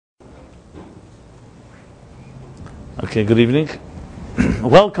Okay, good evening.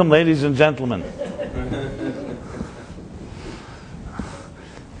 Welcome, ladies and gentlemen.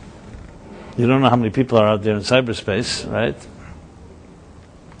 You don't know how many people are out there in cyberspace, right?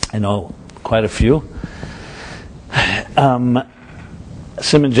 I know quite a few. Simon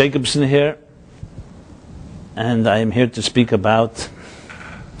Jacobson here, and I am here to speak about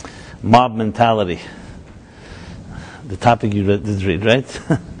mob mentality. The topic you did read, right?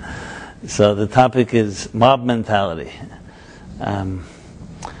 So the topic is mob mentality.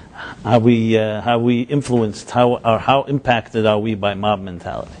 How we influenced, how impacted are we by mob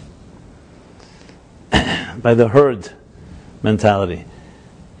mentality? By the herd mentality.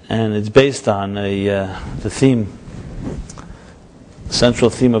 And it's based on the theme,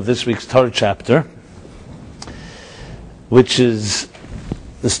 central theme of this week's Torah chapter, which is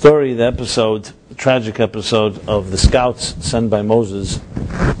the story, the episode, the tragic episode of the scouts sent by Moses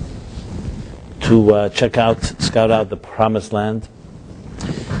to scout out the promised land.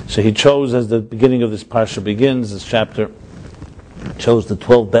 So he chose, as the beginning of this parsha begins, this chapter, chose the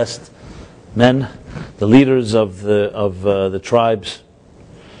 12 best men, the leaders of the tribes.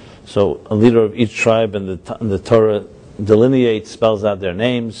 So a leader of each tribe, and the Torah delineates, spells out their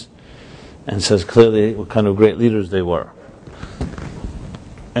names, and says clearly what kind of great leaders they were,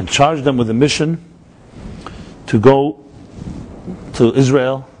 and charged them with a mission to go to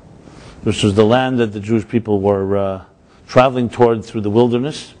Israel, which was the land that the Jewish people were traveling toward through the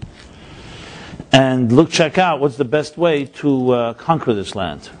wilderness, and check out what's the best way to conquer this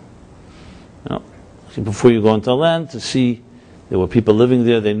land. Before you go into a land, to see there were people living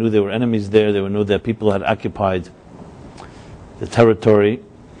there, they knew there were enemies there, they knew that people had occupied the territory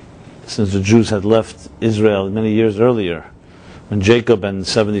since the Jews had left Israel many years earlier, when Jacob and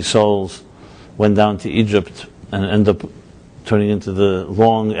 70 souls went down to Egypt and ended up turning into the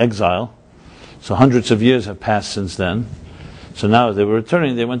long exile. So hundreds of years have passed since then. So now as they were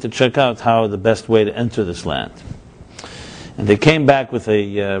returning, they went to check out how the best way to enter this land. And they came back with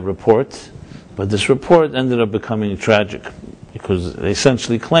a report, but this report ended up becoming tragic, because they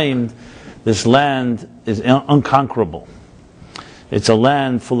essentially claimed this land is unconquerable. It's a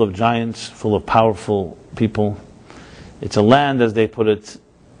land full of giants, full of powerful people. It's a land, as they put it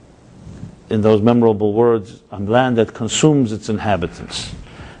in those memorable words, a land that consumes its inhabitants.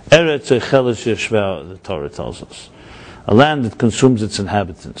 Eretz Echelish Yeshveh, the Torah tells us. A land that consumes its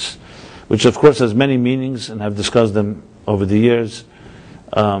inhabitants, which of course has many meanings, and I've discussed them over the years.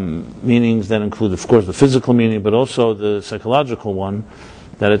 Meanings that include, of course, the physical meaning, but also the psychological one,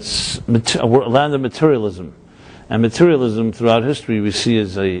 that it's a land of materialism. And materialism throughout history we see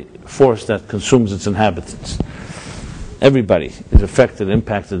as a force that consumes its inhabitants. Everybody is affected,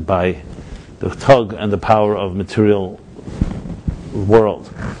 impacted by the tug and the power of material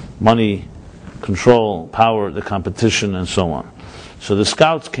world. Money, control, power, the competition, and so on. So the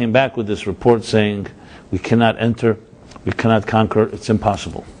scouts came back with this report saying, we cannot enter, we cannot conquer, it's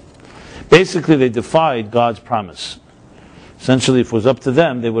impossible. Basically, they defied God's promise. Essentially, if it was up to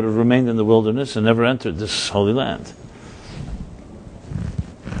them, they would have remained in the wilderness and never entered this holy land.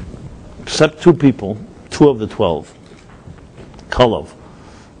 Except two people, two of the 12, Caleb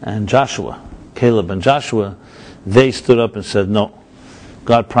and Joshua, Caleb and Joshua, they stood up and said, no,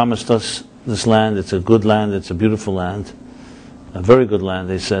 God promised us this land, it's a good land, it's a beautiful land, a very good land,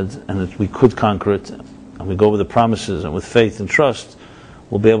 they said, and we could conquer it, and we go with the promises, and with faith and trust,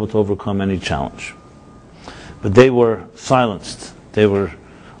 we'll be able to overcome any challenge. But they were silenced. They were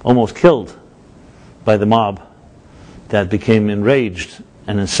almost killed by the mob that became enraged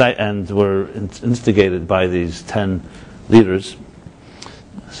and were instigated by these 10 leaders.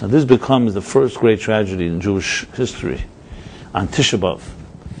 So this becomes the first great tragedy in Jewish history. On Tisha B'Av,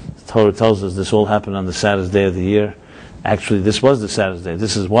 the Torah tells us this all happened on the saddest day of the year. Actually, this was the saddest day.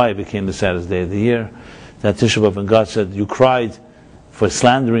 This is why it became the saddest day of the year. That Tisha B'Av, and God said, you cried for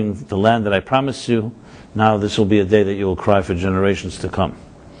slandering the land that I promised you. Now this will be a day that you will cry for generations to come.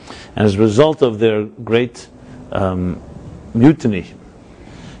 And as a result of their great mutiny,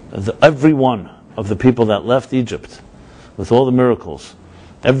 every one of the people that left Egypt, with all the miracles,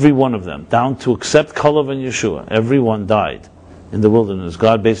 every one of them, down to except Caleb and Yeshua, everyone died in the wilderness.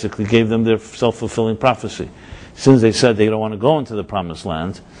 God basically gave them their self-fulfilling prophecy. Since they said they don't want to go into the promised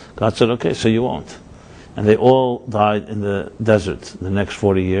land, God said, okay, so you won't. And they all died in the desert the next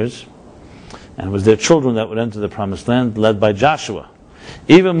 40 years. And it was their children that would enter the promised land, led by Joshua.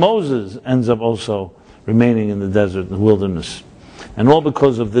 Even Moses ends up also remaining in the desert, in the wilderness. And all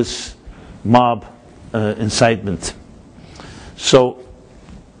because of this mob incitement. So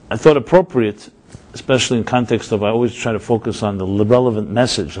I thought appropriate, especially in context of, I always try to focus on the relevant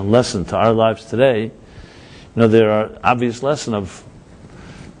message and lesson to our lives today, there are obvious lessons of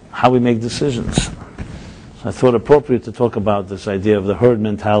how we make decisions. So I thought appropriate to talk about this idea of the herd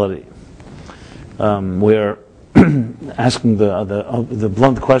mentality, where asking the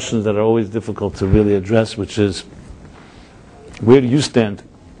blunt questions that are always difficult to really address, which is, where do you stand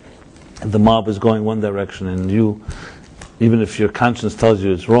if the mob is going one direction and you, even if your conscience tells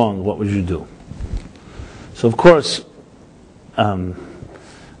you it's wrong, what would you do? So of course, most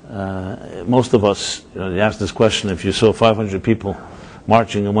of us, you ask this question: if you saw 500 people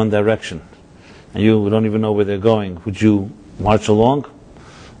marching in one direction and you don't even know where they're going, would you march along,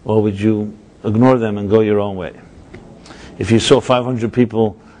 or would you ignore them and go your own way? If you saw 500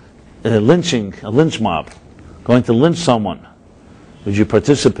 people lynching, a lynch mob, going to lynch someone, would you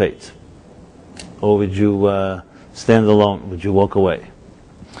participate, or would you stand alone? Would you walk away?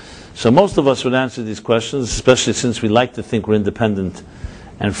 So most of us would answer these questions, especially since we like to think we're independent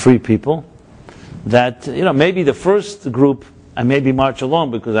and free people, that maybe the first group I maybe march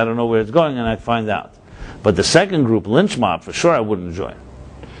along because I don't know where it's going and I'd find out. But the second group, lynch mob, for sure I wouldn't join.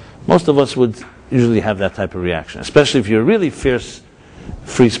 Most of us would usually have that type of reaction, especially if you're a really fierce,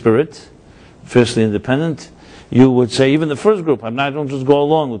 free spirit, fiercely independent. You would say, even the first group, I don't just go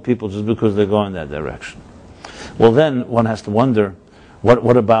along with people just because they're going that direction. Well, then one has to wonder,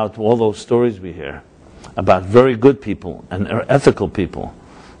 what about all those stories we hear about very good people and ethical people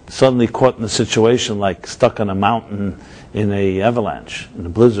suddenly caught in a situation like stuck on a mountain in a avalanche, in a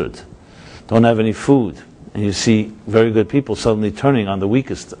blizzard, don't have any food, and you see very good people suddenly turning on the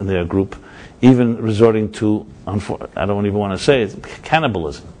weakest in their group, even resorting to, I don't even want to say it,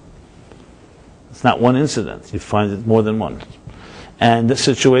 cannibalism. It's not one incident, you find it more than one. And the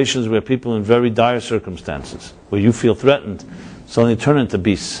situations where people in very dire circumstances, where you feel threatened, suddenly turn into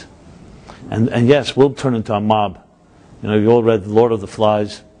beasts. And yes, we'll turn into a mob. You all read The Lord of the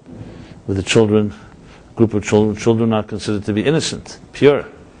Flies with the children, a group of children not considered to be innocent, pure.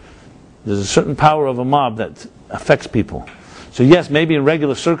 There's a certain power of a mob that affects people. So yes, maybe in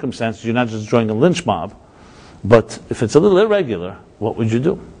regular circumstances you're not just joining a lynch mob, but if it's a little irregular, what would you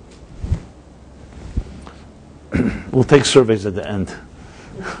do? We'll take surveys at the end.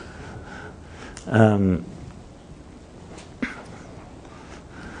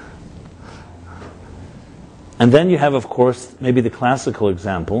 And then you have, of course, maybe the classical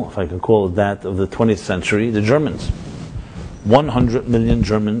example, if I can call it that, of the 20th century, the Germans. 100 million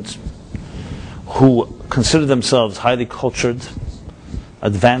Germans who consider themselves highly cultured,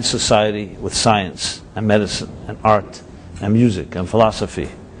 advanced society with science and medicine and art and music and philosophy.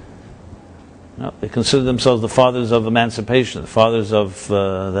 They consider themselves the fathers of emancipation, the fathers of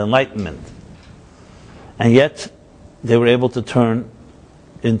the Enlightenment. And yet, they were able to turn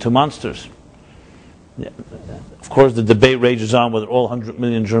into monsters. Of course, the debate rages on whether all 100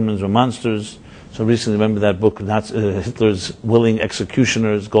 million Germans were monsters. So recently, remember that book, Hitler's Willing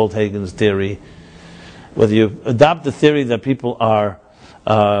Executioners, Goldhagen's theory. Whether you adopt the theory that people are,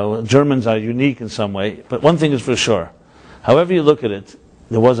 Germans are unique in some way, but one thing is for sure, however you look at it,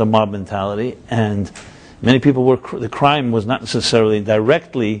 there was a mob mentality, and many people the crime was not necessarily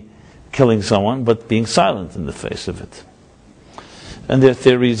directly killing someone, but being silent in the face of it. And there are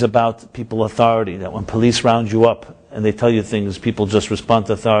theories about people authority, that when police round you up and they tell you things, people just respond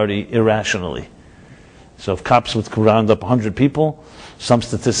to authority irrationally. So if cops would round up 100 people, some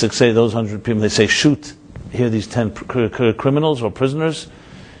statistics say those 100 people, they say shoot, here these 10 criminals or prisoners,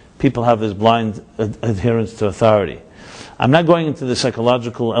 people have this blind adherence to authority. I'm not going into the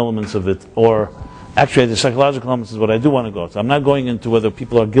psychological elements of it, or actually the psychological elements is what I do want to go to. I'm not going into whether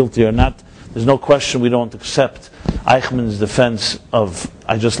people are guilty or not. There's no question we don't accept Eichmann's defense of,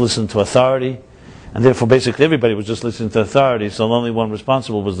 I just listened to authority, and therefore basically everybody was just listening to authority, so the only one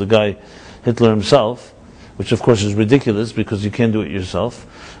responsible was the guy, Hitler himself, which of course is ridiculous because you can't do it yourself.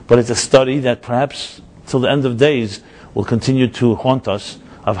 But it's a study that perhaps till the end of days will continue to haunt us,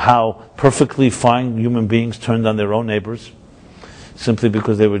 of how perfectly fine human beings turned on their own neighbors simply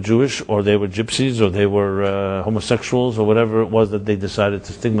because they were Jewish, or they were gypsies, or they were homosexuals, or whatever it was that they decided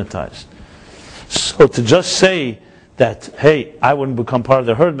to stigmatize. So to just say that, hey, I wouldn't become part of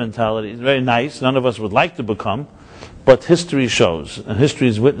the herd mentality is very nice. None of us would like to become, but history shows, and history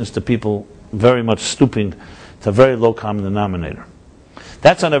is witness to people very much stooping to a very low common denominator.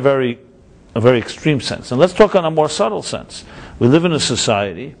 That's on a very extreme sense. And let's talk on a more subtle sense. We live in a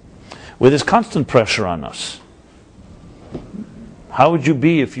society where there's constant pressure on us. How would you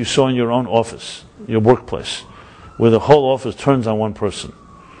be if you saw in your own office, your workplace, where the whole office turns on one person?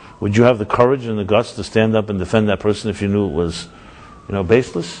 Would you have the courage and the guts to stand up and defend that person if you knew it was,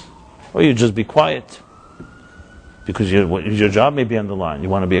 baseless? Or you'd just be quiet? Because your job may be on the line. You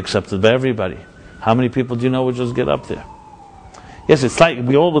want to be accepted by everybody. How many people do you know would just get up there? Yes, it's like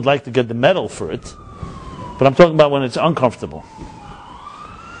we all would like to get the medal for it, but I'm talking about when it's uncomfortable.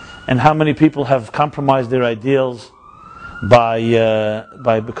 And how many people have compromised their ideals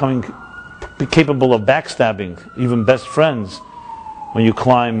by becoming capable of backstabbing even best friends when you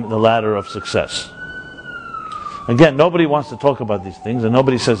climb the ladder of success. Again, nobody wants to talk about these things, and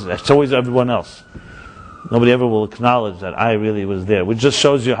nobody says it's always everyone else. Nobody ever will acknowledge that I really was there, which just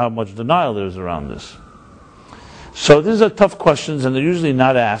shows you how much denial there is around this. So these are tough questions, and they're usually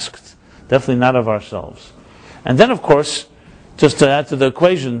not asked, definitely not of ourselves. And then, of course, just to add to the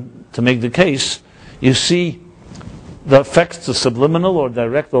equation, to make the case, you see the effects, the subliminal or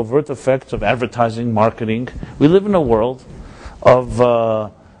direct overt effects of advertising, marketing. We live in a world of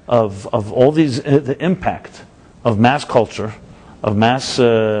all these, the impact of mass culture, of mass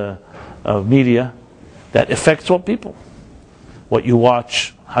of media, that affects all people. What you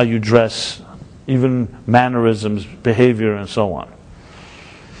watch, how you dress, even mannerisms, behavior, and so on.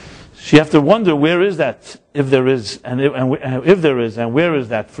 So you have to wonder, where is that, if there is, and if there is, and where is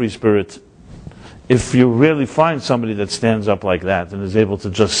that free spirit? If you really find somebody that stands up like that and is able to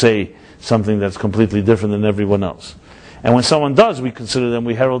just say something that's completely different than everyone else. And when someone does, we consider them,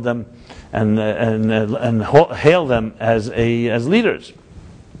 we herald them, and hail them as leaders.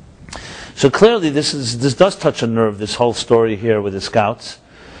 So clearly, this does touch a nerve. This whole story here with the scouts,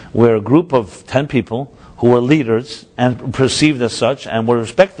 where a group of 10 people who were leaders and perceived as such and were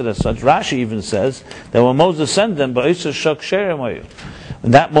respected as such. Rashi even says that when Moses sent them,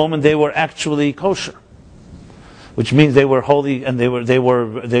 in that moment they were actually kosher, which means they were holy, and they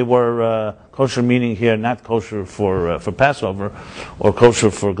were kosher, meaning here not kosher for Passover or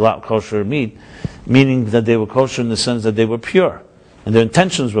kosher for kosher meat, meaning that they were kosher in the sense that they were pure and their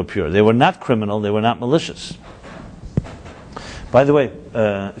intentions were pure. They were not criminal. They were not malicious. By the way,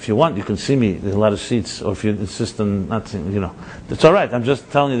 if you want, you can see me. There's a lot of seats, or if you insist on not seeing, it's all right. I'm just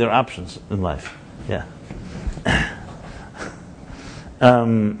telling you there are options in life. Yeah.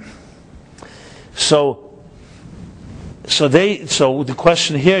 So the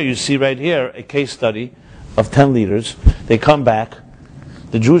question here, you see right here, a case study of 10 leaders. They come back.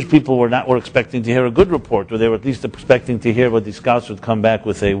 The Jewish people were expecting to hear a good report, or they were at least expecting to hear what these scouts would come back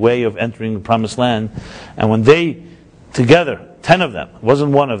with, a way of entering the promised land. And when they together, 10 of them, it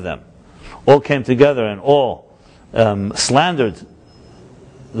wasn't one of them, all came together and all slandered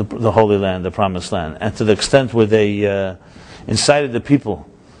the Holy Land, the Promised Land, and to the extent where they incited the people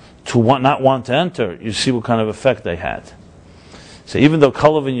to not want to enter, you see what kind of effect they had. So even though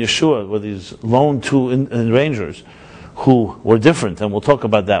Kalev and Yeshua were these lone two rangers who were different, and we'll talk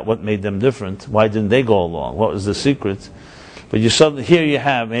about that, what made them different, why didn't they go along, what was the secret? But here you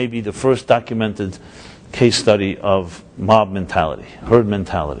have maybe the first documented case study of mob mentality, herd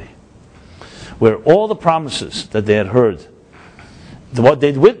mentality, where all the promises that they had heard, what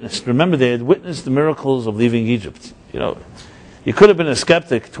they'd witnessed, remember they had witnessed the miracles of leaving Egypt. You could have been a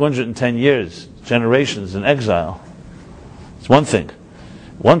skeptic 210 years, generations in exile. It's one thing.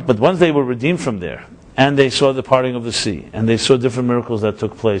 But once they were redeemed from there, and they saw the parting of the sea, and they saw different miracles that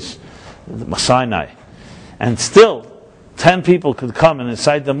took place, Sinai, and still 10 people could come and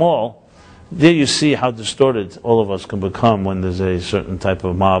incite them all, there you see how distorted all of us can become when there's a certain type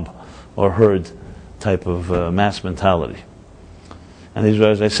of mob or herd type of mass mentality. And these were,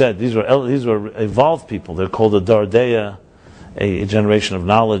 as I said, these were evolved people. They're called a Dardeya, a generation of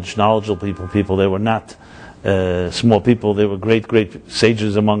knowledgeable people. They were not small people. They were great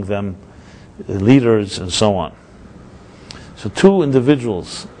sages among them, leaders, and so on. So 2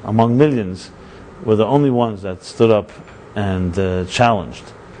 individuals among millions were the only ones that stood up and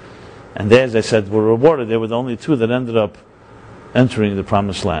challenged. And they, as I said, were rewarded. They were the only 2 that ended up entering the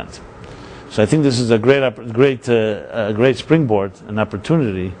Promised Land. So I think this is a great springboard, an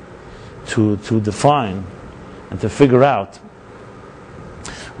opportunity to define and to figure out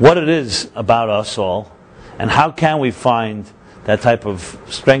what it is about us all, and how can we find that type of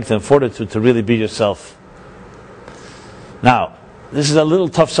strength and fortitude to really be yourself. Now, this is a little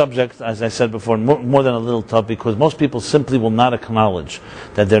tough subject, as I said before, more than a little tough, because most people simply will not acknowledge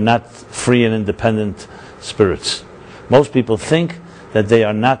that they're not free and independent spirits. Most people think that they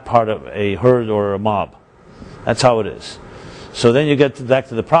are not part of a herd or a mob. That's how it is. So then you get back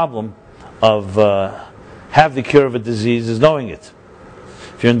to the problem of half the cure of a disease is knowing it.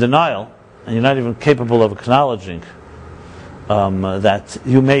 If you're in denial, and you're not even capable of acknowledging that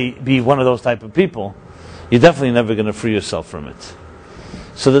you may be one of those type of people, you're definitely never going to free yourself from it.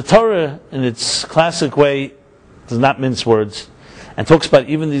 So the Torah, in its classic way, does not mince words, and talks about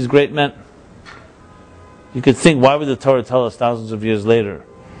even these great men. You could think, why would the Torah tell us thousands of years later?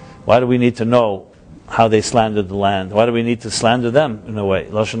 Why do we need to know how they slandered the land. Why do we need to slander them in a way?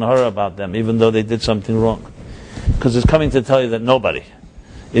 Lashon hara about them, even though they did something wrong. Because it's coming to tell you that nobody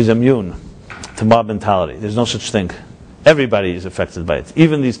is immune to mob mentality. There's no such thing. Everybody is affected by it.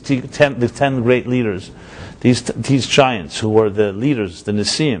 Even the 10 great leaders, these giants who were the leaders, the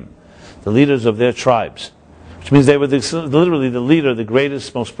Nisim, the leaders of their tribes, which means they were literally the leader, the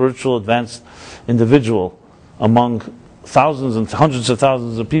greatest, most spiritual, advanced individual among thousands and hundreds of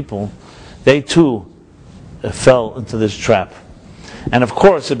thousands of people. They too fell into this trap. And of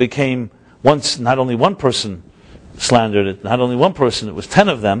course it became, once not only one person slandered it, not only one person, it was 10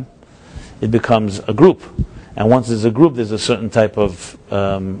 of them, it becomes a group. And once there's a group, there's a certain type of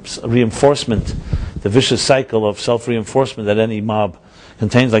reinforcement, the vicious cycle of self-reinforcement that any mob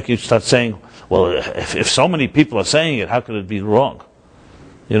contains. Like you start saying, well, if so many people are saying it, how could it be wrong?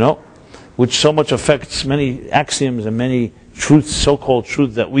 You know? Which so much affects many axioms and many truths, so-called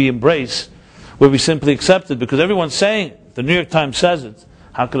truths that we embrace, where we simply accept it because everyone's saying it. The New York Times says it.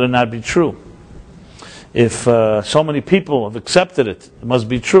 How could it not be true? If so many people have accepted it, it must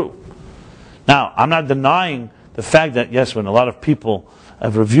be true. Now, I'm not denying the fact that, yes, when a lot of people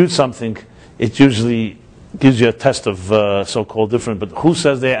have reviewed something, it usually gives you a test of so-called different, but who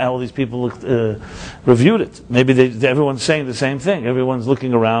says all these people reviewed it? Maybe everyone's saying the same thing. Everyone's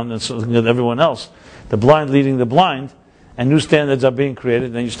looking around and looking at everyone else. The blind leading the blind, and new standards are being created,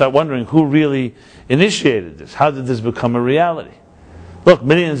 and then you start wondering who really initiated this. How did this become a reality? Look,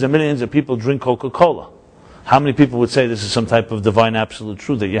 millions and millions of people drink Coca-Cola. How many people would say this is some type of divine absolute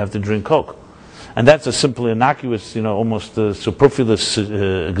truth that you have to drink Coke? And that's a simple innocuous, almost superfluous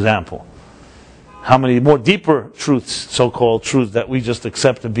example. How many more deeper truths, so-called truths, that we just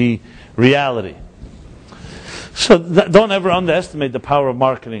accept to be reality? So don't ever underestimate the power of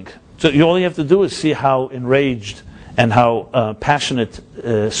marketing. So all you have to do is see how enraged and how passionate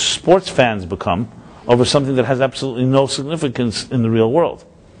sports fans become over something that has absolutely no significance in the real world.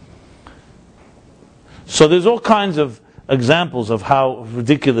 So there's all kinds of examples of how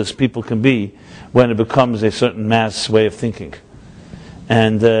ridiculous people can be when it becomes a certain mass way of thinking.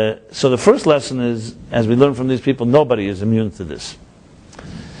 And so the first lesson is, as we learn from these people, nobody is immune to this.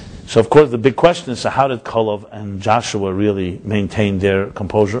 So of course the big question is, so how did Caleb and Joshua really maintain their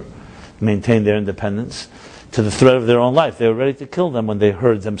composure, maintain their independence, to the threat of their own life? They were ready to kill them when they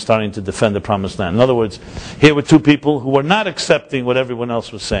heard them starting to defend the promised land. In other words, here were two people who were not accepting what everyone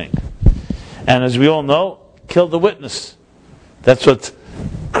else was saying. And as we all know, kill the witness. That's what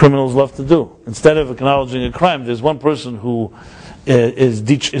criminals love to do. Instead of acknowledging a crime, there's one person who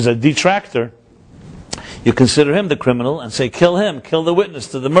is a detractor. You consider him the criminal and say, kill him, kill the witness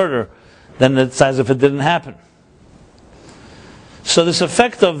to the murder. Then it's as if it didn't happen. So this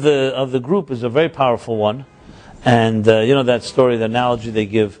effect of the group is a very powerful one. And that story, the analogy they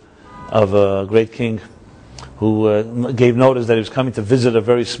give of a great king who gave notice that he was coming to visit a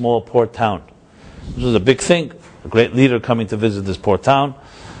very small poor town. This was a big thing, a great leader coming to visit this poor town.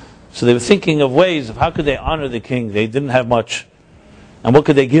 So they were thinking of ways of how could they honor the king. They didn't have much. And what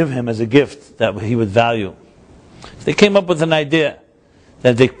could they give him as a gift that he would value? So they came up with an idea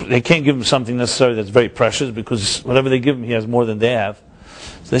that they can't give him something necessarily that's very precious, because whatever they give him, he has more than they have.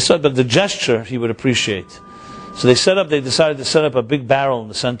 So they said, but the gesture he would appreciate. So they decided to set up a big barrel in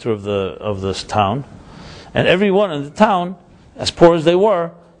the center of this town. And everyone in the town, as poor as they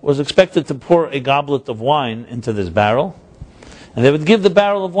were, was expected to pour a goblet of wine into this barrel. And they would give the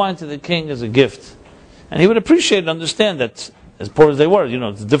barrel of wine to the king as a gift. And he would appreciate and understand that, as poor as they were,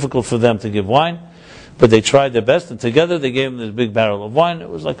 it's difficult for them to give wine. But they tried their best, and together they gave him this big barrel of wine. It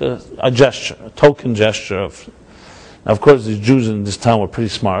was like a gesture, a token gesture of... Now, of course, the Jews in this town were pretty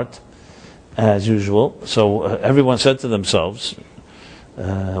smart, as usual. So everyone said to themselves,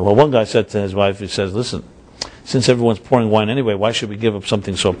 one guy said to his wife, he says, listen, since everyone's pouring wine anyway, why should we give up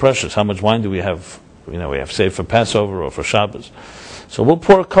something so precious? How much wine do we have? We have saved for Passover or for Shabbos. So we'll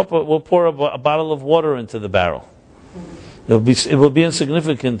pour a bottle of water into the barrel. It will be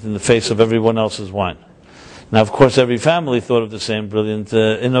insignificant in the face of everyone else's wine. Now, of course, every family thought of the same brilliant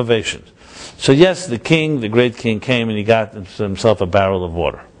innovation. So yes, the great king came and he got himself a barrel of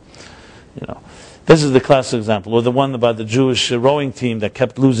water. This is the classic example, or the one about the Jewish rowing team that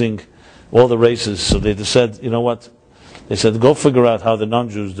kept losing all the races. So they said, you know what? They said, go figure out how the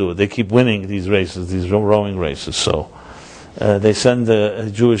non-Jews do it. They keep winning these races, these rowing races. So they send a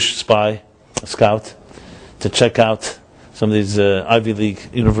Jewish spy, a scout, to check out some of these Ivy League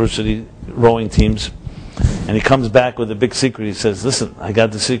university rowing teams. And he comes back with a big secret. He says, listen, I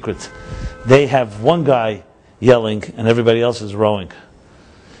got the secret. They have one guy yelling and everybody else is rowing.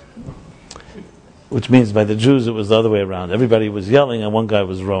 Which means by the Jews it was the other way around. Everybody was yelling and one guy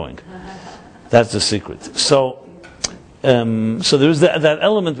was rowing. That's the secret. So there's that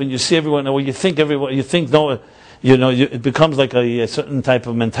element when you see everyone, or you think no, it becomes like a certain type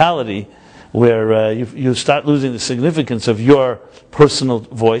of mentality where you start losing the significance of your personal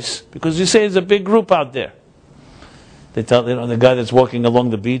voice, because you say there's a big group out there. They tell the guy that's walking along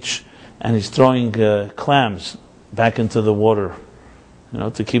the beach and he's throwing clams back into the water,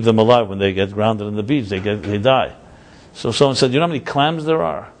 to keep them alive. When they get grounded on the beach, they die. So someone said, how many clams there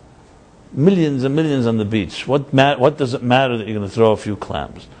are? Millions and millions on the beach. What does it matter that you're going to throw a few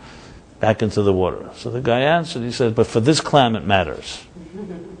clams back into the water? So the guy answered, he said, but for this clam it matters.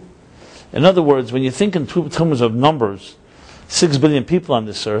 In other words, when you think in terms of numbers, 6 billion people on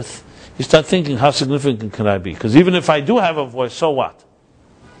this earth, you start thinking, how significant can I be? Because even if I do have a voice, so what?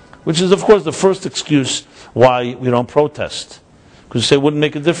 Which is, of course, the first excuse why we don't protest. Because you say it wouldn't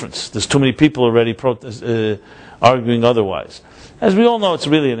make a difference. There's too many people already arguing otherwise. As we all know, it's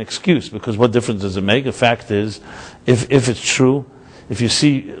really an excuse, because what difference does it make? The fact is, if it's true, if you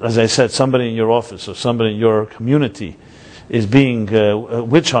see, as I said, somebody in your office or somebody in your community is being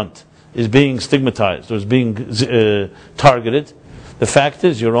witch hunt, is being stigmatized, or is being targeted, the fact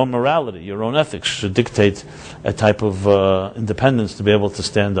is your own morality, your own ethics should dictate a type of independence to be able to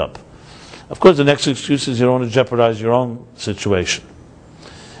stand up. Of course, the next excuse is you don't want to jeopardize your own situation.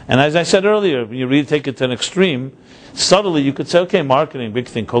 And as I said earlier, when you really take it to an extreme, subtly you could say, okay, marketing, big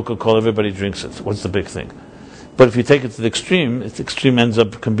thing, Coca-Cola, everybody drinks it. What's the big thing? But if you take it to the extreme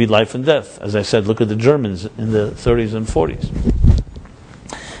can be life and death. As I said, look at the Germans in the 30s and 40s.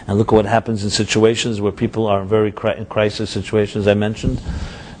 And look at what happens in situations where people are in crisis situations, I mentioned,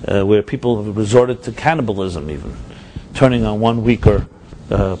 where people have resorted to cannibalism even, turning on one weaker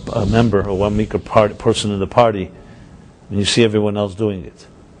member or one weaker person in the party, and you see everyone else doing it.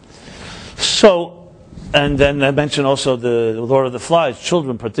 So, and then I mentioned also the Lord of the Flies.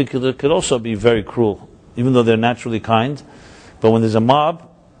 Children in particular could also be very cruel, even though they're naturally kind. But when there's a mob,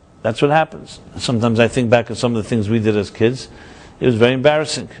 that's what happens. Sometimes I think back at some of the things we did as kids. It was very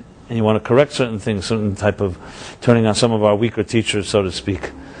embarrassing. And you want to correct certain things, certain type of turning on some of our weaker teachers, so to speak.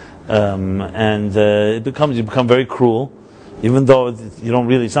 You become very cruel, even though you don't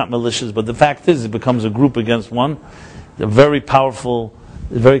really, it's not malicious, but the fact is it becomes a group against one. They're very powerful,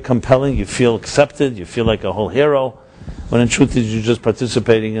 very compelling. You feel accepted, you feel like a whole hero, when in truth you're just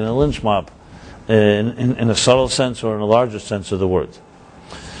participating in a lynch mob, in a subtle sense or in a larger sense of the word.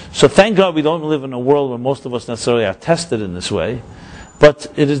 So thank God we don't live in a world where most of us necessarily are tested in this way, but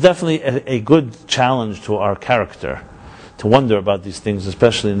it is definitely a good challenge to our character to wonder about these things,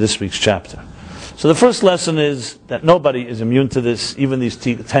 especially in this week's chapter. So the first lesson is that nobody is immune to this, even these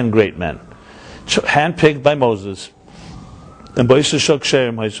 10 great men. Handpicked by Moses. And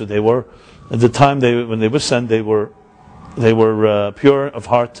they were, at the time when they were sent, they were pure of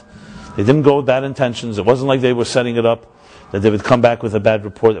heart. They didn't go with bad intentions. It wasn't like they were setting it up that they would come back with a bad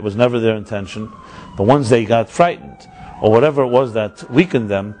report. That was never their intention. But once they got frightened, or whatever it was that weakened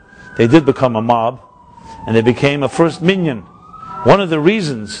them, they did become a mob, and they became a first minion. One of the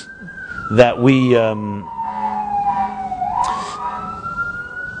reasons that we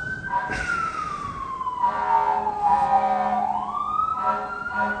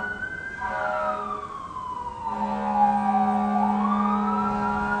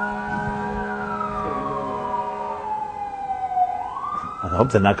I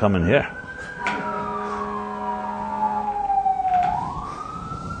hope they're not coming here.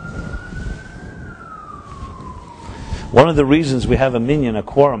 One of the reasons we have a minyan, a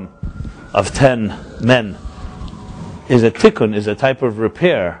quorum of 10 men, is a tikkun, is a type of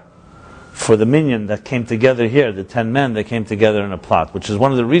repair for the minyan that came together here, the 10 men that came together in a plot, which is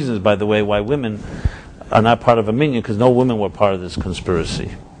one of the reasons, by the way, why women are not part of a minyan, because no women were part of this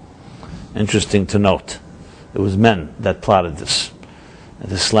conspiracy. Interesting to note. It was men that plotted this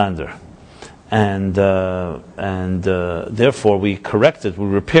slander. And therefore we correct it, we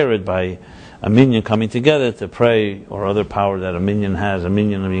repair it by a minyan coming together to pray, or other power that a minyan has, a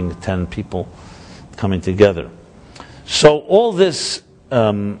minyan being 10 people coming together. So all this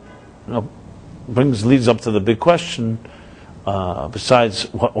leads up to the big question, besides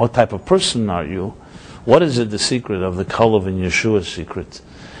what type of person are you, what is it the secret of the Kalev and Yeshua's secret?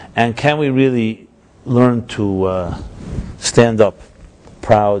 And can we really learn to stand up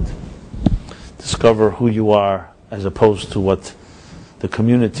proud, discover who you are, as opposed to what the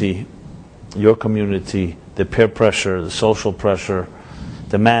community, your community, the peer pressure, the social pressure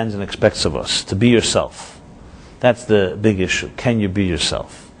demands and expects of us, to be yourself. That's the big issue. Can you be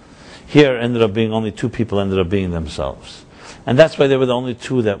yourself? Here ended up being only 2 people ended up being themselves. And that's why they were the only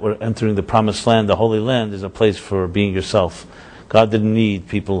 2 that were entering the promised land. The Holy Land is a place for being yourself. God didn't need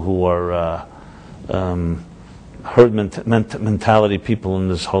people who are herd mentality people in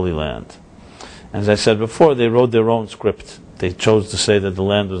this holy land. As I said before, they wrote their own script. They chose to say that the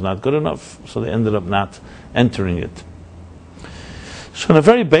land was not good enough, so they ended up not entering it. So on a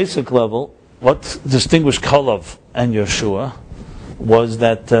very basic level, what distinguished Kalev and Yeshua was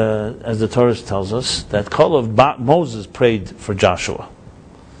that, as the Torah tells us, that Kalev, Moses prayed for Joshua.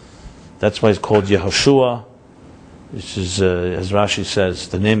 That's why he's called Yehoshua, which is, as Rashi says,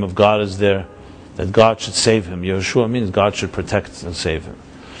 the name of God is there, that God should save him. Yehoshua means God should protect and save him.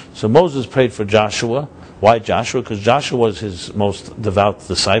 So Moses prayed for Joshua. Why Joshua? Because Joshua was his most devout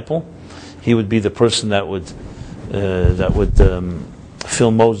disciple. He would be the person that would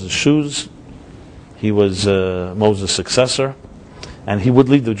fill Moses' shoes. He was Moses' successor, and he would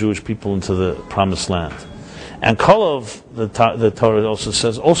lead the Jewish people into the promised land. And Kalev, the Torah also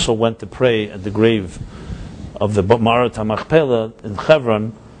says, also went to pray at the grave of the Ma'arat HaMachpelah in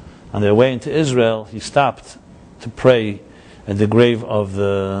Hebron. On their way into Israel, he stopped to pray at the grave of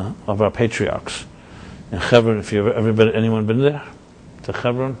our patriarchs. In Hebron, if you've ever been, anyone been there? To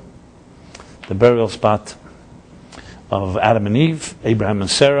Hebron? The burial spot of Adam and Eve, Abraham and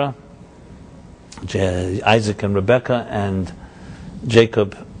Sarah, Isaac and Rebekah, and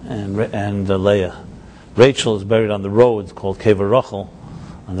Jacob and Leah. Rachel is buried on the road called Kever Rachel,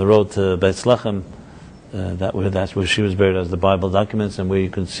 on the road to Bethlehem. That's where she was buried, as the Bible documents, and where you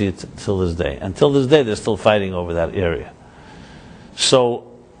can see it till this day. Until this day, they're still fighting over that area. So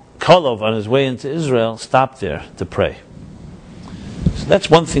Kalev, on his way into Israel, stopped there to pray. So that's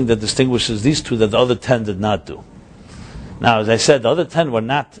one thing that distinguishes these two that the other 10 did not do. Now, as I said, the other 10 were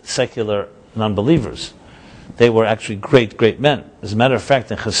not secular non-believers. They were actually great, great men. As a matter of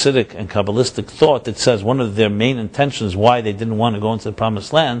fact, in Hasidic and Kabbalistic thought, it says one of their main intentions why they didn't want to go into the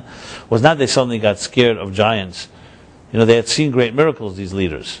Promised Land was not they suddenly got scared of giants. They had seen great miracles, these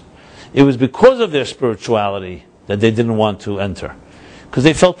leaders. It was because of their spirituality that they didn't want to enter. Because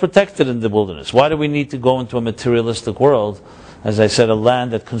they felt protected in the wilderness. Why do we need to go into a materialistic world? As I said, a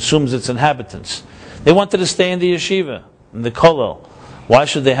land that consumes its inhabitants. They wanted to stay in the yeshiva, in the kollel. Why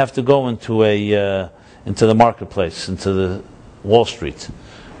should they have to go into the marketplace, into the Wall Street,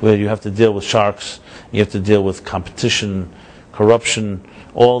 where you have to deal with sharks, you have to deal with competition, corruption,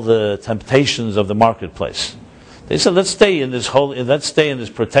 all the temptations of the marketplace? They said, let's stay in this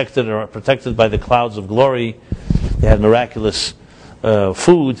protected by the clouds of glory. They had miraculous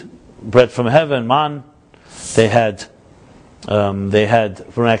food, bread from heaven, man. They had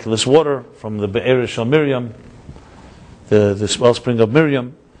miraculous water from the Be'er Shel Miriam, the wellspring of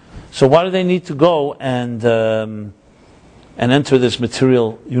Miriam. So why do they need to go and enter this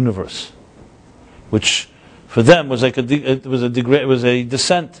material universe, which for them was like it was a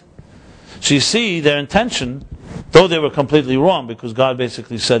descent? So you see, their intention, though they were completely wrong, because God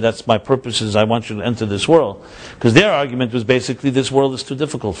basically said, that's my purpose, is I want you to enter this world. Because their argument was basically, this world is too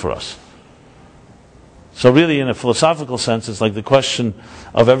difficult for us. So really, in a philosophical sense, it's like the question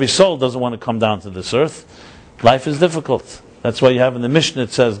of every soul doesn't want to come down to this earth. Life is difficult. That's why you have in the Mishnah,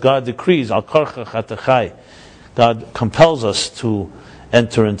 it says, God decrees, al karcha chatachai. God compels us to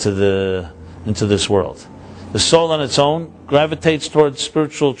enter into this world. The soul on its own gravitates towards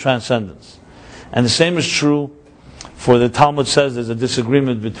spiritual transcendence. And the same is true for the Talmud says there's a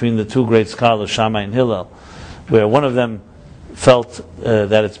disagreement between the two great scholars, Shammai and Hillel, where one of them felt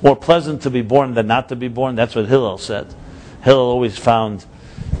that it's more pleasant to be born than not to be born. That's what Hillel said. Hillel always found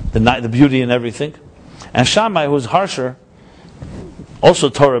the beauty in everything. And Shammai, who was harsher, also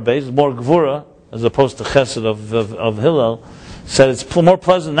Torah-based, more gvura, as opposed to chesed of Hillel, said it's more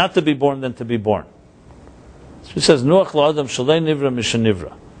pleasant not to be born than to be born. So he says, Nuach la'adam shalei nivra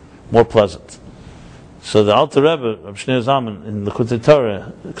mishanivra, more pleasant. So the Alter Rebbe, Rav Shneur Zalman, in the Likutei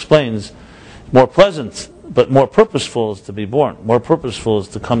Torah, explains, more pleasant, but more purposeful is to be born. More purposeful is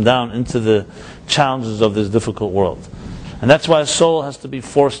to come down into the challenges of this difficult world. And that's why a soul has to be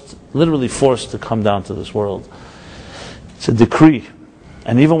literally forced to come down to this world. It's a decree.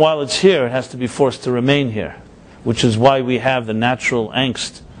 And even while it's here, it has to be forced to remain here. Which is why we have the natural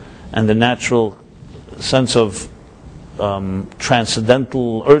angst and the natural sense of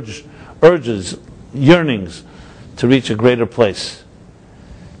transcendental urges, yearnings to reach a greater place.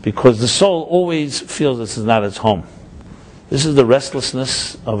 Because the soul always feels this is not its home. This is the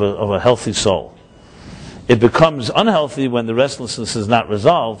restlessness of a healthy soul. It becomes unhealthy when the restlessness is not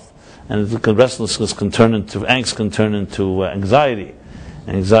resolved, and the restlessness can turn into angst, can turn into anxiety,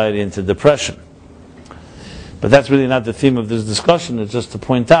 and anxiety into depression. But that's really not the theme of this discussion. It's just to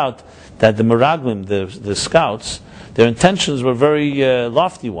point out that the Meraglim, the scouts, their intentions were very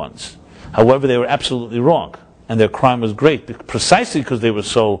lofty ones. However, they were absolutely wrong. and their crime was great, precisely because they were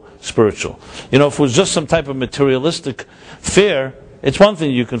so spiritual. If it was just some type of materialistic fear, it's one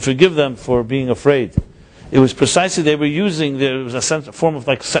thing, you can forgive them for being afraid. It was precisely there was a form of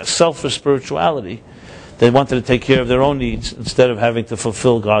like selfish spirituality. They wanted to take care of their own needs instead of having to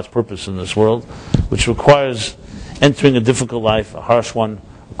fulfill God's purpose in this world, which requires entering a difficult life, a harsh one,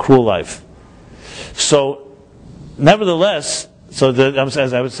 a cruel life. So, nevertheless,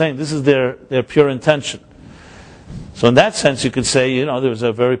 as I was saying, this is their pure intention. So in that sense, you could say, there was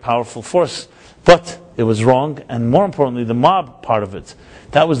a very powerful force. But it was wrong, and more importantly, the mob part of it,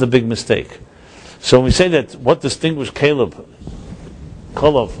 that was the big mistake. So when we say that what distinguished Caleb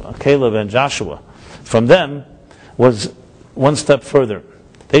and Joshua from them was one step further.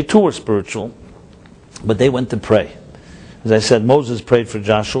 They too were spiritual, but they went to pray. As I said, Moses prayed for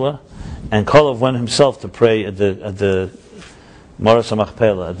Joshua, and Caleb went himself to pray at the Maras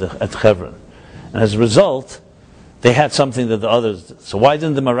HaMachpelah, at Hebron. And as a result, they had something that the others did. So why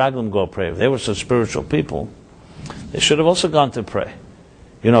didn't the Meraglim go pray? If they were such spiritual people, they should have also gone to pray.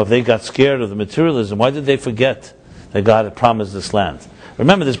 If they got scared of the materialism, why did they forget that God had promised this land?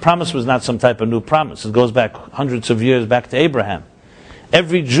 Remember, this promise was not some type of new promise. It goes back hundreds of years back to Abraham.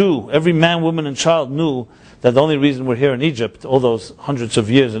 Every Jew, every man, woman, and child knew that the only reason we're here in Egypt, all those hundreds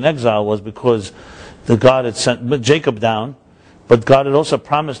of years in exile, was because God had sent Jacob down, but God had also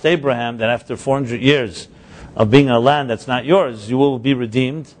promised Abraham that after 400 years of being in a land that's not yours, you will be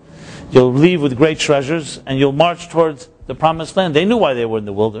redeemed, you'll leave with great treasures, and you'll march towards the promised land. They knew why they were in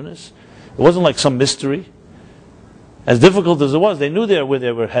the wilderness. It wasn't like some mystery. As difficult as it was, they knew where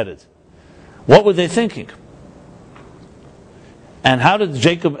they were headed. What were they thinking? And how did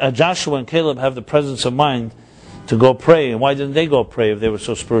Joshua and Caleb have the presence of mind to go pray? And why didn't they go pray if they were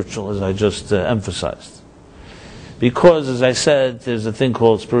so spiritual, as I just emphasized? Because, as I said, there's a thing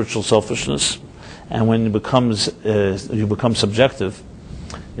called spiritual selfishness, and when you become subjective,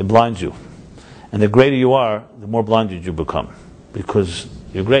 it blinds you. And the greater you are, the more blinded you become, because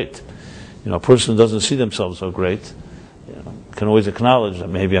you're great. A person who doesn't see themselves so great, can always acknowledge that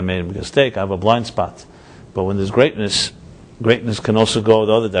maybe I made a mistake, I have a blind spot. But when there's greatness can also go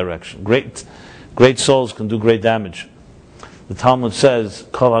the other direction. Great souls can do great damage. The Talmud says,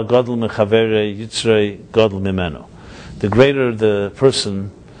 Kol hagadol mechavere yitzrei gadol mimeno. The greater the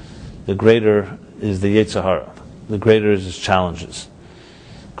person, the greater is the Yetzer Hara. The greater is his challenges.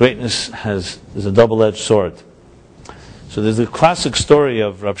 Greatness is a double-edged sword. So there's the classic story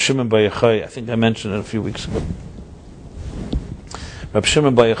of Rab Shimon Bar Yochai. I think I mentioned it a few weeks ago. Rab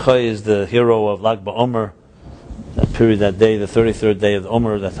Shimon Bar Yochai is the hero of Lag BaOmer, that period, that day, the 33rd day of the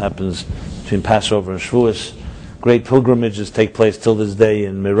Omer that happens between Passover and Shavuos. Great pilgrimages take place till this day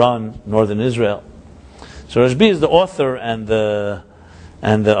in Miran, northern Israel. So Rashbi is the author of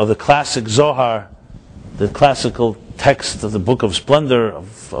the classic Zohar, the classical text of the Book of Splendor,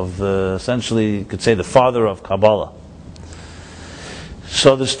 essentially, you could say, the father of Kabbalah.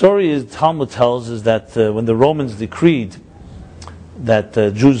 So the story Talmud tells is that when the Romans decreed that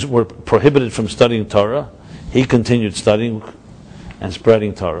Jews were prohibited from studying Torah, he continued studying and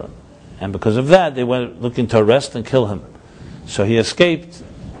spreading Torah. And because of that, they went looking to arrest and kill him. So he escaped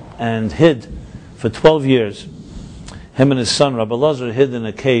and hid for 12 years. Him and his son, Rabbi Elazar, hid in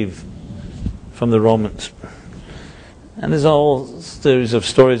a cave from the Romans. And there's a whole series of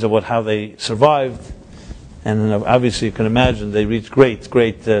stories of how they survived. And obviously you can imagine they reached great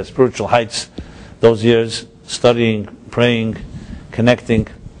spiritual heights those years, studying, praying, connecting,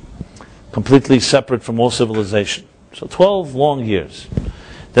 completely separate from all civilization. So 12 long years.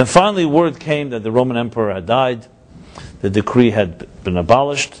 Then finally word came that the Roman emperor had died, the decree had been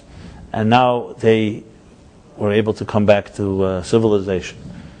abolished, and now they were able to come back to civilization.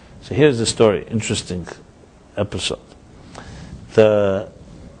 So here's the story, interesting episode. The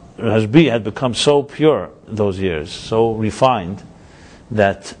Rashbi had become so pure those years, so refined,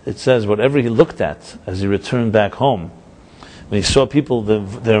 that it says whatever he looked at as he returned back home, when he saw people,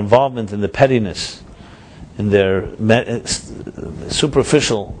 their involvement in the pettiness, in their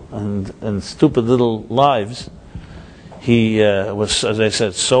superficial and stupid little lives, he was, as I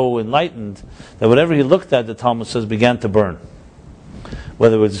said, so enlightened that whatever he looked at, the Talmud says, began to burn.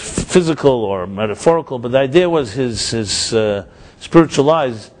 Whether it was physical or metaphorical, but the idea was his spiritual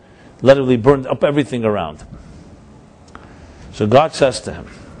eyes literally burned up everything around. So God says to him,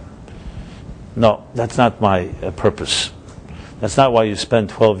 no, that's not my purpose. That's not why you spend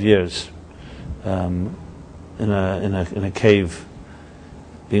 12 years in a cave,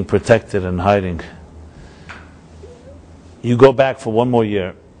 being protected and hiding. You go back for one more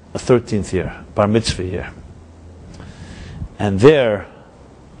year, a 13th year, bar mitzvah year. And there,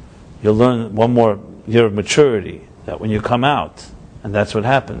 you'll learn one more year of maturity, that when you come out, and that's what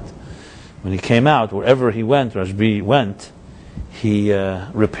happened. When he came out, wherever he went, Rashbi went, he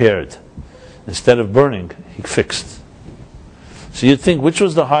repaired. Instead of burning, he fixed. So you'd think, which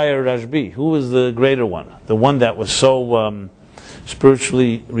was the higher Rashbi? Who was the greater one? The one that was so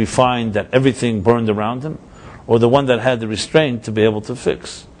spiritually refined that everything burned around him? Or the one that had the restraint to be able to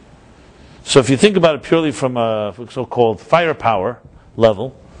fix? So if you think about it purely from a so-called firepower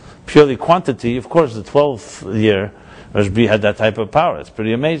level, purely quantity, of course the 12th year, Rashbi had that type of power. It's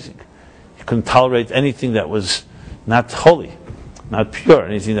pretty amazing. He couldn't tolerate anything that was not holy, not pure,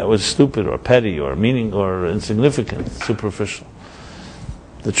 anything that was stupid or petty or meaning or insignificant, superficial.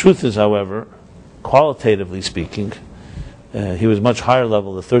 The truth is, however, qualitatively speaking, he was much higher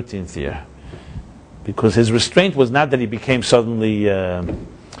level the 13th year, because his restraint was not that he became suddenly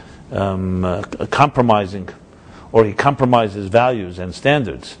compromising, or he compromised his values and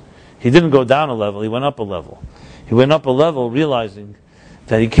standards. He didn't go down a level, he went up a level. He went up a level realizing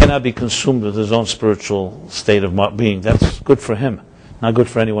that he cannot be consumed with his own spiritual state of being. That's good for him, not good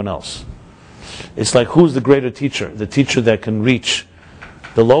for anyone else. It's like, who's the greater teacher? The teacher that can reach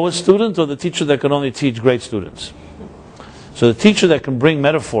the lowest student, or the teacher that can only teach great students? So the teacher that can bring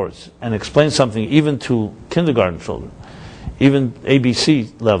metaphors and explain something even to kindergarten children, even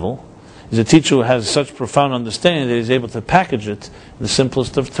ABC level, is a teacher who has such profound understanding that he's able to package it in the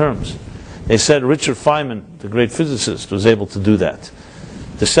simplest of terms. They said Richard Feynman, the great physicist, was able to do that.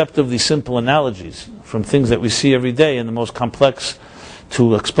 Deceptively simple analogies from things that we see every day in the most complex,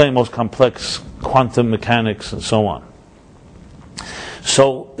 to explain most complex quantum mechanics and so on.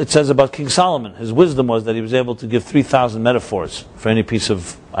 So it says about King Solomon, his wisdom was that he was able to give 3,000 metaphors for any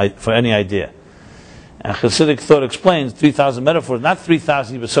for any idea. And Hasidic thought explains 3,000 metaphors, not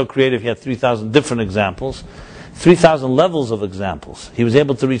 3,000, he was so creative, he had 3,000 different examples, 3,000 levels of examples. He was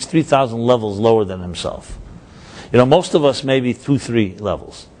able to reach 3,000 levels lower than himself. You know, most of us maybe 2-3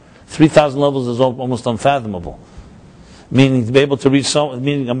 levels. 3,000 levels is almost unfathomable. Meaning to be able to reach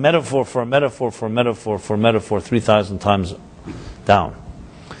meaning a metaphor for a metaphor for a metaphor for a metaphor 3,000 times down.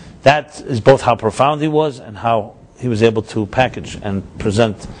 That is both how profound he was and how he was able to package and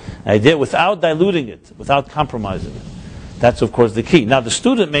present an idea without diluting it, without compromising it. That's of course the key. Now the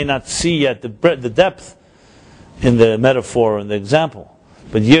student may not see yet the depth in the metaphor and the example,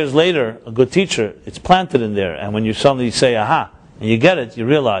 but years later, a good teacher, it's planted in there, and when you suddenly say aha, and you get it, you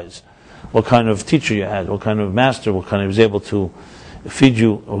realize what kind of teacher you had, what kind of master, what kind of, he was able to feed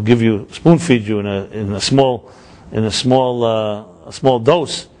you or give you, spoon feed you in a small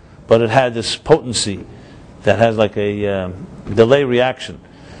dose, but it had this potency that has like a delay reaction.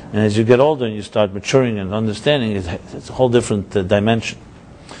 And as you get older and you start maturing and understanding, it's a whole different dimension.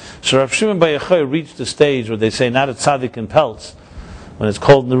 So Rav Shimon Bar Yochai reached the stage where they say not a tzaddik in pelts. When it's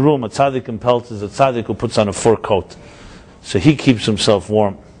cold in the room, a tzaddik in pelts is a tzaddik who puts on a fur coat. So he keeps himself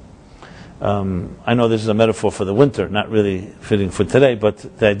warm. I know this is a metaphor for the winter, not really fitting for today, but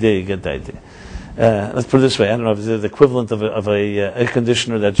the idea, you get the idea. Let's put it this way, I don't know if it's the equivalent of a air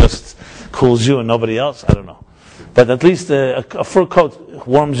conditioner that just cools you and nobody else, I don't know. But at least a fur coat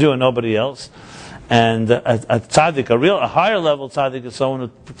warms you and nobody else. And a tzaddik, a higher level tzaddik, is someone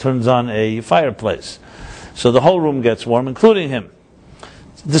who turns on a fireplace. So the whole room gets warm, including him.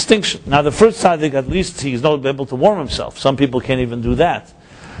 Distinction. Now the first tzaddik, at least he's not able to warm himself. Some people can't even do that.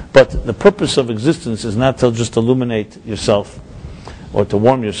 But the purpose of existence is not to just illuminate yourself or to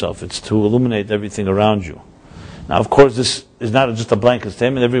warm yourself. It's to illuminate everything around you. Now, of course, this is not just a blanket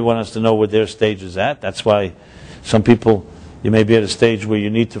statement. Everyone has to know where their stage is at. That's why some people, you may be at a stage where you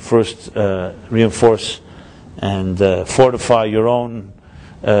need to first reinforce and fortify your own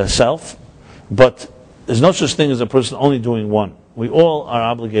self. But there's no such thing as a person only doing one. We all are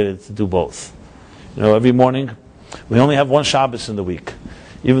obligated to do both. You know, every morning, we only have one Shabbos in the week.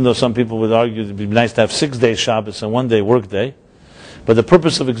 Even though some people would argue it would be nice to have 6 days Shabbos and 1 day work day. But the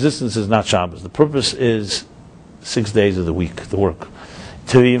purpose of existence is not Shabbos. The purpose is 6 days of the week, the work.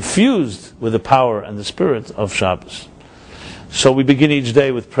 To be infused with the power and the spirit of Shabbos. So we begin each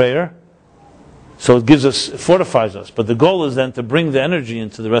day with prayer. So it gives us, it fortifies us. But the goal is then to bring the energy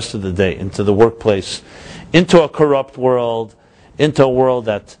into the rest of the day, into the workplace, into a corrupt world, into a world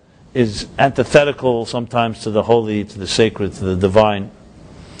that is antithetical sometimes to the holy, to the sacred, to the divine.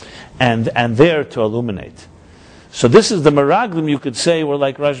 And there to illuminate. So this is the Meraglim, you could say, were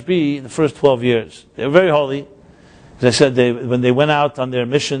like Rashbi the first 12 years. They were very holy. As I said, when they went out on their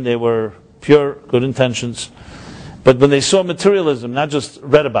mission, they were pure, good intentions. But when they saw materialism, not just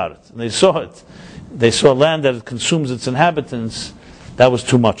read about it, and they saw it, they saw land that consumes its inhabitants, that was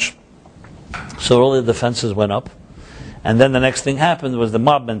too much. So all the defenses went up. And then the next thing happened was the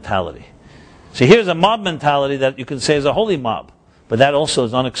mob mentality. So here's a mob mentality that you can say is a holy mob, but that also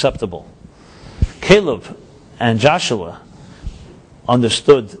is unacceptable. Caleb and Joshua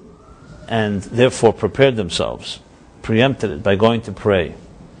understood and therefore prepared themselves, preempted it by going to pray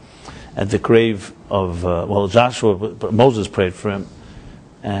at the grave of, Moses prayed for him,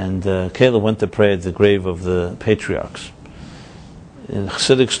 and Caleb went to pray at the grave of the patriarchs. In the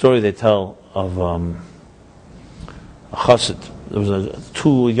Hasidic story they tell of a chassid. There was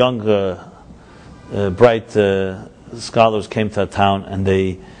two young, bright scholars came to a town, and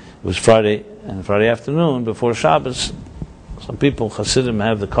it was Friday afternoon before Shabbos. Some people, Hasidim,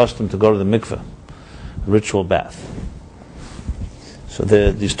 have the custom to go to the mikveh, a ritual bath. So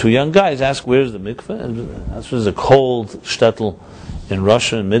these two young guys ask, where's the mikveh? And this was a cold shtetl in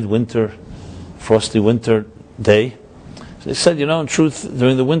Russia in midwinter, frosty winter day. So they said, in truth,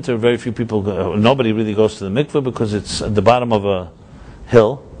 during the winter, very few people nobody really goes to the mikveh because it's at the bottom of a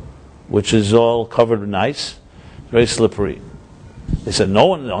hill, which is all covered with ice, very slippery. They said, no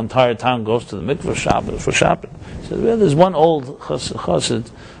one in the entire town goes to the mikveh for Shabbat. He said, well, there's one old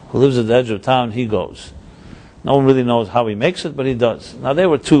chassid who lives at the edge of town, he goes. No one really knows how he makes it, but he does. Now, they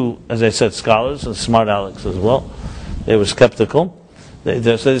were two, as I said, scholars, and smart Alex as well. They were skeptical. So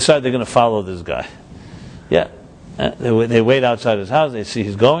they decided they're going to follow this guy. Yeah. They wait outside his house, they see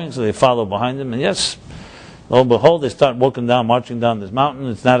he's going, so they follow behind him, and yes, lo and behold, they start marching down this mountain.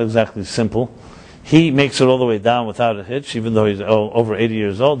 It's not exactly simple. He makes it all the way down without a hitch, even though he's over 80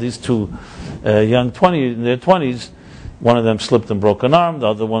 years old. These two young in their 20s, one of them slipped and broke an arm, the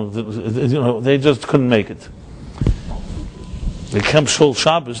other one, they just couldn't make it. They come to Shul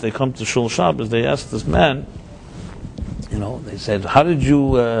Shabbos, they asked this man, they said, how did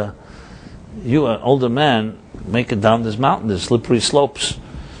you, an older man, make it down this mountain, the slippery slopes,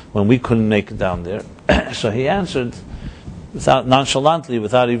 when we couldn't make it down there? So he answered, nonchalantly,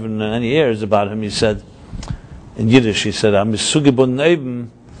 without even any airs about him, he said, in Yiddish, he said,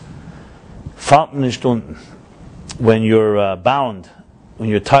 when you're bound, when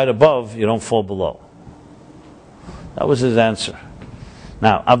you're tied above, you don't fall below. That was his answer.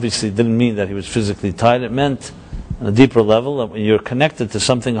 Now, obviously, it didn't mean that he was physically tied. It meant, on a deeper level, that when you're connected to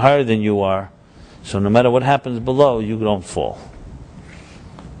something higher than you are, so no matter what happens below, you don't fall.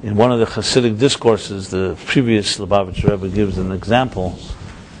 In one of the Hasidic discourses, the previous Lubavitcher Rebbe gives an example.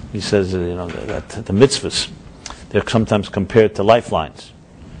 He says, that the mitzvahs, they're sometimes compared to lifelines.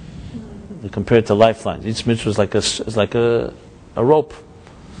 They're compared to lifelines. Each mitzvah is like a rope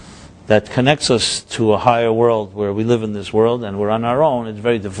that connects us to a higher world where we live in this world and we're on our own. It's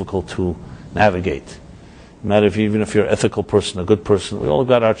very difficult to navigate. No matter even if you're an ethical person, a good person, we all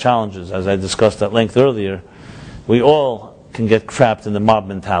got our challenges. As I discussed at length earlier, we all can get trapped in the mob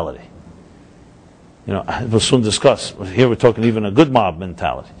mentality. We'll soon discuss. Here we're talking even a good mob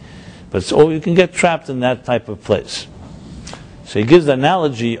mentality. But you can get trapped in that type of place. So he gives the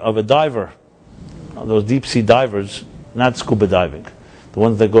analogy of a diver, those deep sea divers, not scuba diving, the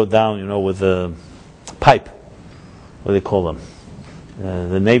ones that go down, with a pipe. What do they call them?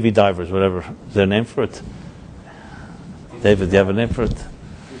 The Navy divers, whatever. Is there a name for it? David, do you have a name for it?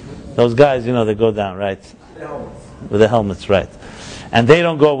 Those guys, they go down, right? With the helmets, right? And they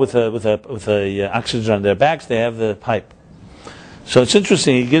don't go with a oxygen on their backs. They have the pipe. So it's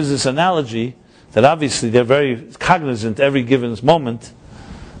interesting. He gives this analogy that obviously they're very cognizant every given moment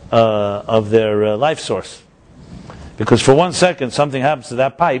of their life source, because for 1 second something happens to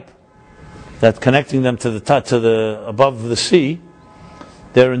that pipe that's connecting them to the above the sea.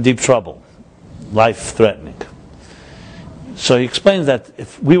 They're in deep trouble, life threatening. So he explains that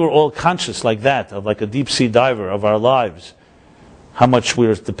if we were all conscious like that, of like a deep sea diver of our lives, how much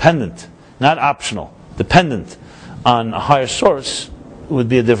we're dependent, not optional, dependent on a higher source, it would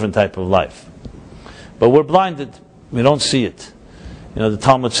be a different type of life. But we're blinded, we don't see it. The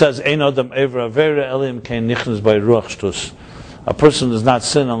Talmud says, Ein adam evra avera elim kein nichnas by ruach shtus. A person does not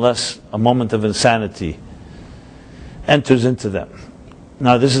sin unless a moment of insanity enters into them.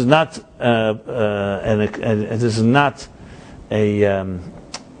 Now, this is not an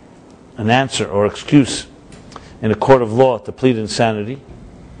answer or excuse in a court of law to plead insanity,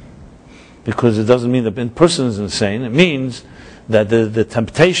 because it doesn't mean that the person is insane. It means that the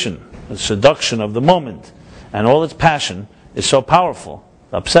temptation, the seduction of the moment, and all its passion is so powerful,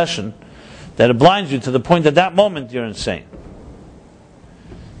 the obsession, that it blinds you to the point that that moment you're insane.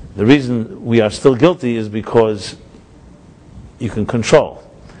 The reason we are still guilty is because you can control.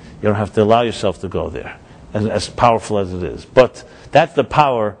 You don't have to allow yourself to go there, as powerful as it is. But that's the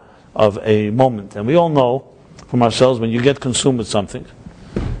power of a moment. And we all know from ourselves, when you get consumed with something,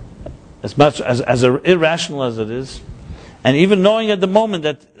 as much as irrational as it is, And even knowing at the moment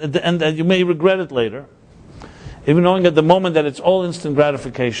that you may regret it later, even knowing at the moment that it's all instant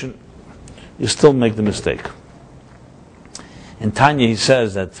gratification, you still make the mistake. In Tanya he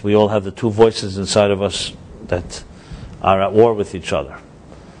says that we all have the two voices inside of us that are at war with each other.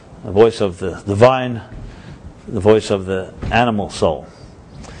 The voice of the divine, the voice of the animal soul.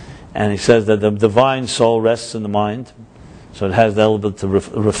 And he says that the divine soul rests in the mind, so it has the element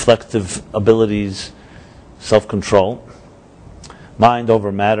of reflective abilities, self-control. Mind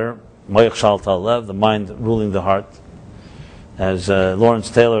over matter, moich shalta lev, the mind ruling the heart. As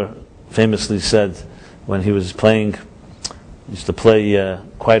Lawrence Taylor famously said when he was playing, he used to play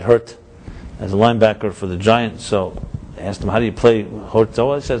Quiet Hurt as a linebacker for the Giants. So I asked him, how do you play Hurt?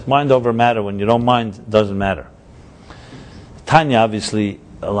 So he says, mind over matter. When you don't mind, it doesn't matter. Tanya obviously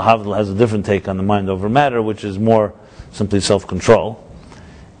has a different take on the mind over matter, which is more simply self-control.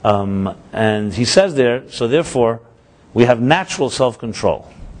 And he says there, so therefore, we have natural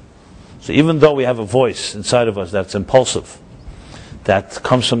self-control. So even though we have a voice inside of us that's impulsive, that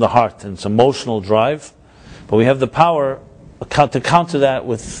comes from the heart, and it's emotional drive, but we have the power to counter that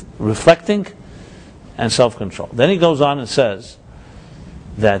with reflecting and self-control. Then he goes on and says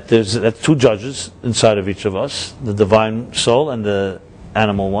that there's two judges inside of each of us, the divine soul and the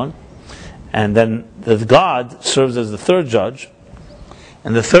animal one. And then the God serves as the third judge,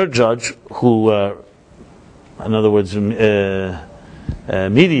 and the third judge who in other words, who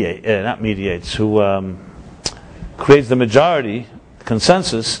creates the majority,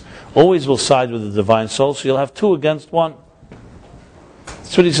 consensus, always will side with the divine soul, so you'll have two against one.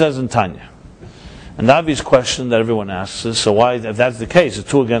 That's what he says in Tanya. And the obvious question that everyone asks is, so why, if that's the case, it's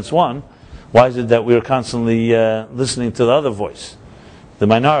two against one, why is it that we're constantly listening to the other voice, the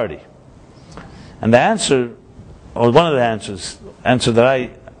minority? And the answer, or one of the answer that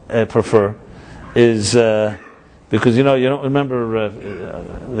I prefer, is because you don't remember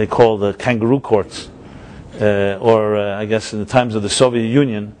they call the kangaroo courts, or I guess in the times of the Soviet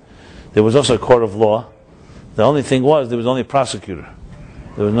Union there was also a court of law. The only thing was there was only a prosecutor.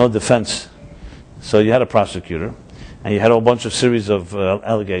 There was no defense. So you had a prosecutor, and you had a whole bunch of series of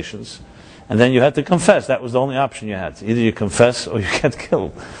allegations, and then you had to confess. That was the only option you had. Either you confess or you get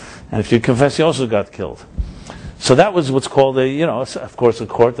killed. And if you confess, you also got killed. So that was what's called of course, a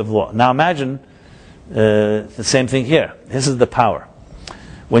court of law. Now imagine the same thing here. This is the power.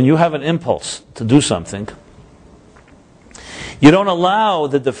 When you have an impulse to do something, you don't allow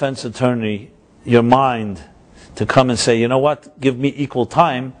the defense attorney, your mind, to come and say, you know what, give me equal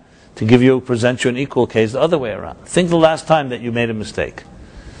time to present you an equal case the other way around. Think the last time that you made a mistake.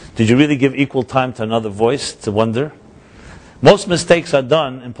 Did you really give equal time to another voice to wonder? Most mistakes are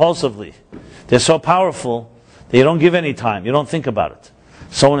done impulsively. They're so powerful that you don't give any time. You don't think about it.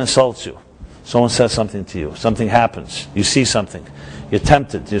 Someone insults you. Someone says something to you. Something happens. You see something. You're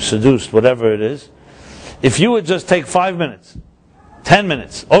tempted. You're seduced. Whatever it is. If you would just take 5 minutes, 10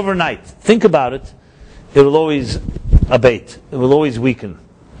 minutes, overnight, think about it, it will always abate. It will always weaken.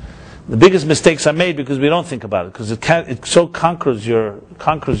 The biggest mistakes are made because we don't think about it. Because it so conquers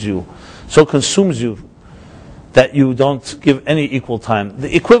you, so consumes you, that you don't give any equal time.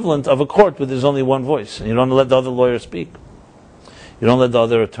 The equivalent of a court where there's only one voice. And you don't let the other lawyer speak. You don't let the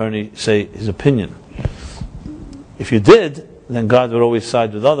other attorney say his opinion. If you did, then God would always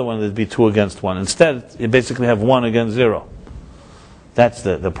side with the other one. There'd be 2 against 1. Instead, you basically have 1 against 0. That's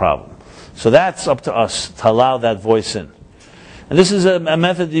the problem. So that's up to us to allow that voice in. And this is a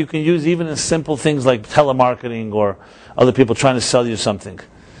method that you can use even in simple things like telemarketing or other people trying to sell you something.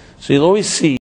 So you'll always see